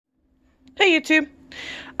Hey YouTube,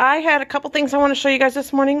 I had a couple things I want to show you guys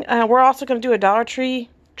this morning. We're also going to do a Dollar Tree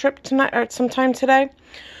trip tonight or sometime today.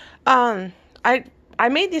 Um, I I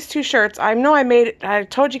made these two shirts. I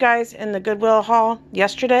told you guys in the Goodwill haul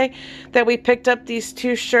yesterday that we picked up these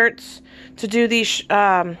two shirts to do these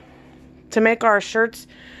to make our shirts.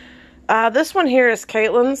 This one here is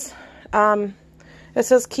Caitlin's. It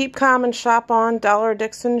says keep calm and shop on Dollar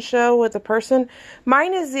Dixon show with a person.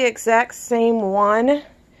 Mine is the exact same one,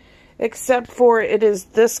 except for it is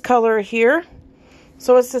this color here.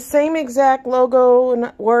 So it's the same exact logo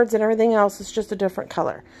and words and everything else. It's just a different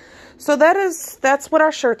color. So that's what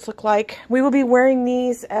our shirts look like. We will be wearing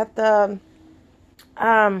these at the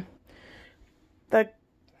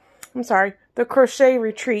crochet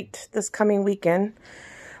retreat this coming weekend.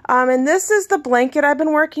 And this is the blanket I've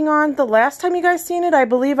been working on. The last time you guys seen it, I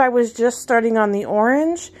believe I was just starting on the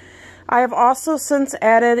orange. I have also since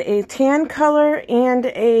added a tan color and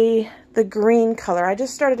the green color. I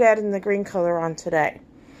just started adding the green color on today.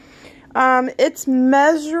 It's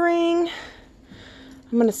measuring,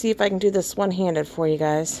 I'm going to see if I can do this one-handed for you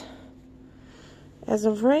guys. As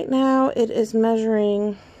of right now, it is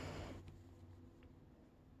measuring,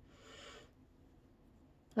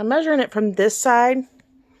 I'm measuring it from this side.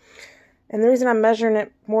 And the reason I'm measuring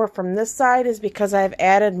it more from this side is because I've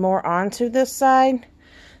added more onto this side.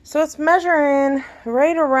 So it's measuring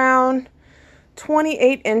right around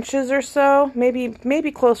 28 inches or so,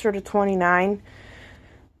 maybe closer to 29.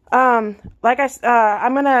 I'm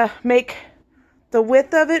gonna make the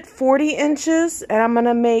width of it 40 inches, and I'm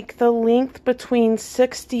gonna make the length between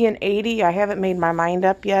 60 and 80. I haven't made my mind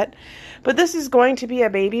up yet, but this is going to be a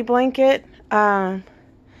baby blanket.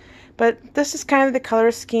 But this is kind of the color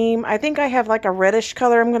scheme. I think I have like a reddish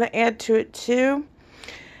color I'm going to add to it too.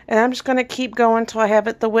 And I'm just going to keep going until I have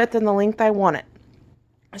it the width and the length I want it.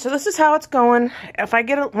 So this is how it's going. Once I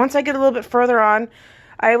get a little bit further on,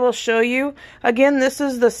 I will show you. Again, this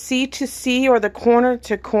is the C2c or the corner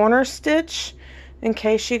to corner stitch, in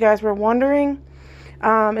case you guys were wondering.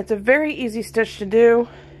 It's a very easy stitch to do.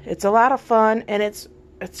 It's a lot of fun, and it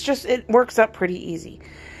works up pretty easy.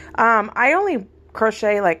 I only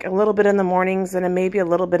crochet like a little bit in the mornings and then maybe a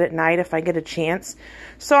little bit at night if I get a chance.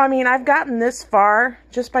 So I mean, I've gotten this far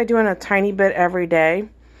just by doing a tiny bit every day.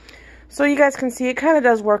 So you guys can see it kind of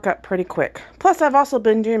does work up pretty quick. Plus I've also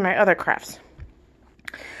been doing my other crafts.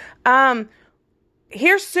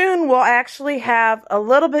 Here soon we'll actually have a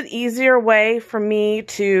little bit easier way for me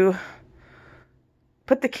to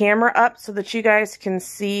put the camera up so that you guys can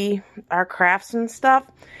see our crafts and stuff.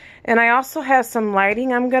 And I also have some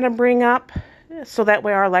lighting I'm going to bring up, so that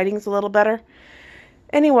way our lighting's a little better.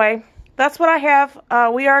 Anyway, that's what I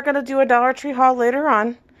have. We are going to do a Dollar Tree haul later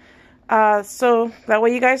on. So that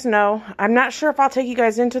way you guys know. I'm not sure if I'll take you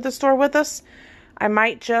guys into the store with us. I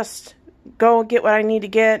might just go get what I need to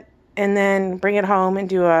get and then bring it home and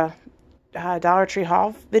do a Dollar Tree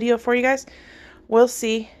haul video for you guys. We'll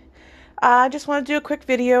see. I just want to do a quick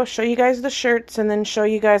video, show you guys the shirts, and then show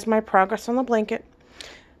you guys my progress on the blanket.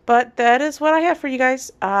 But that is what I have for you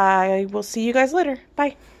guys. I will see you guys later.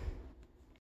 Bye.